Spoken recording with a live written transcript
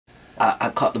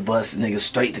I caught the bus, nigga,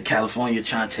 straight to California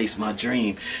trying to chase my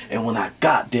dream. And when I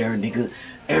got there, nigga,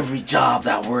 every job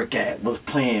that I work at was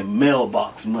playing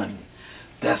Mailbox Money.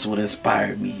 That's what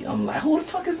inspired me. I'm like, who the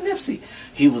fuck is Nipsey?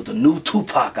 He was the new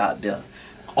Tupac out there.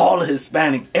 All the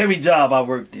Hispanics, every job I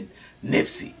worked in,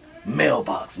 Nipsey,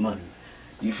 Mailbox Money.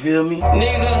 You feel me?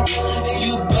 Nigga,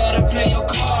 you better play your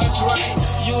cards right.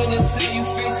 You in the city, you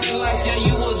facing life, yeah,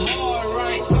 you was hard,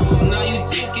 right? Now you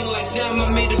thinking like, damn,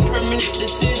 I made a permanent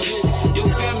decision. Your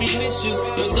family miss you,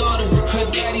 your daughter, her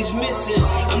daddy's missing.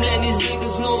 I'm letting these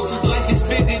niggas know life is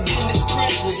bigger than this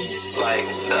prison. Like,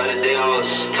 the other day I was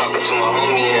talking to my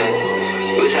homie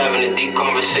and we was having a deep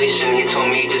conversation. He told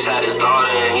me he just had his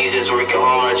daughter and he's just working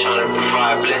hard trying to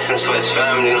provide blessings for his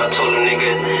family. And I told him,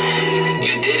 nigga,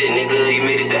 you did it, nigga. You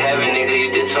made it to heaven, nigga. You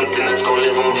did something that's gonna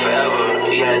live on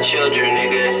forever. You had children,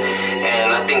 nigga.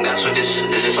 And I think that's what this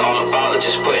is just all about.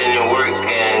 Just putting in work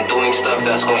and doing stuff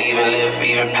that's gonna even live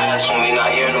even past when we're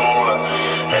not here no more.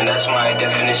 And that's my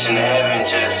definition of heaven.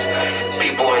 Just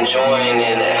people enjoying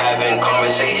and having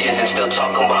conversations and still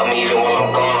talking about me even while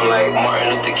I'm gone. Like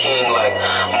Martin Luther King, like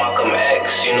Malcolm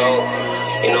X, you know,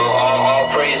 all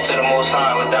praise to the Most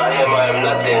High. Without him, I am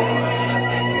nothing.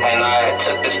 And I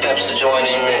took the steps to join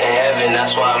him in heaven.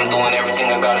 That's why I'm doing everything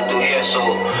I gotta do here, so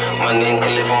my name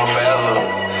can live on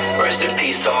forever. Rest in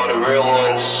peace to all the real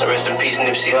ones. Rest in peace,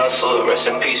 Nipsey Hussle. Rest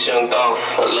in peace, Young Dolph.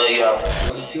 I love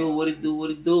y'all. What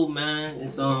it do, man?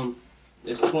 It's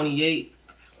 28,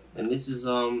 and this is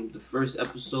the first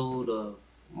episode of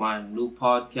my new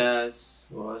podcast.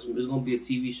 Well, it's gonna be a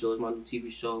TV show. It's my new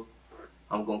TV show.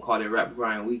 I'm gonna call it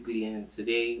RapGrindWeekly, and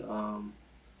today,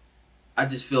 I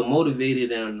just feel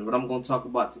motivated, and what I'm going to talk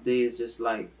about today is just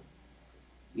like,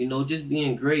 you know, just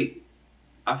being great.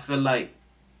 I feel like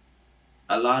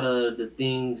a lot of the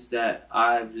things that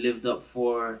I've lived up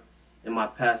for in my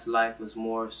past life was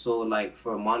more so like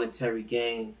for monetary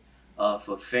gain,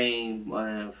 for fame,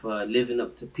 and for living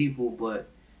up to people. But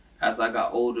as I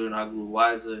got older and I grew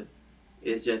wiser,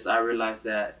 it's just I realized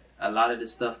that a lot of the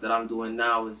stuff that I'm doing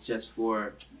now is just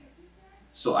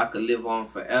so I could live on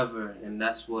forever, and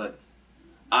that's what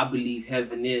I believe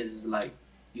heaven is like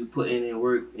you putting in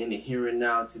work in the here and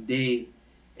now today,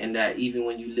 and that even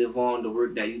when you live on, the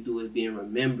work that you do is being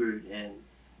remembered, and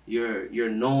you're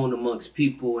known amongst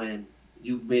people, and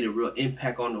you've made a real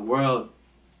impact on the world,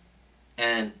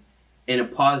 and in a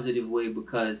positive way,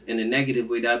 because in a negative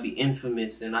way that'd be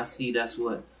infamous. And I see that's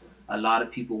what a lot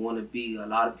of people want to be. A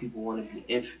lot of people want to be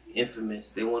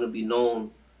infamous. They want to be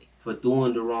known for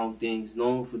doing the wrong things,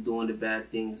 known for doing the bad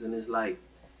things, and it's like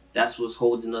that's what's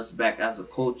holding us back as a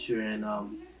culture. And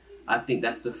I think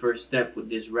that's the first step with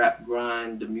this rap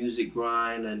grind, the music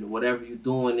grind, and whatever you're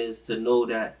doing is to know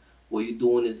that what you're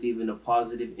doing is leaving a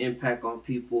positive impact on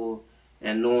people,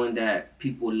 and knowing that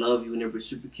people love you and they're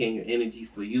reciprocating your energy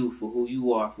for you, for who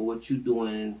you are, for what you're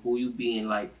doing, and who you being.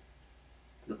 Like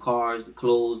the cars, the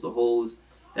clothes, the hoes,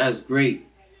 that's great.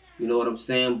 You know what I'm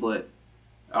saying? But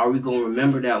are we going to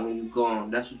remember that when you're gone?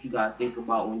 That's what you got to think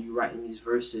about when you're writing these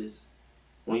verses.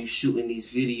 When you shooting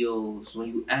these videos, when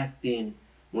you acting,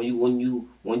 when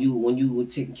you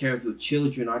taking care of your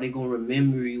children, are they gonna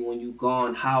remember you when you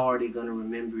gone? How are they gonna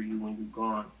remember you when you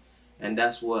gone? And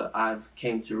that's what I've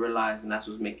came to realize, and that's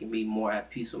what's making me more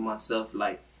at peace with myself.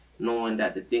 Like knowing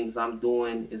that the things I'm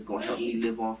doing is gonna help me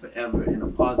live on forever in a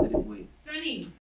positive way. Sunny.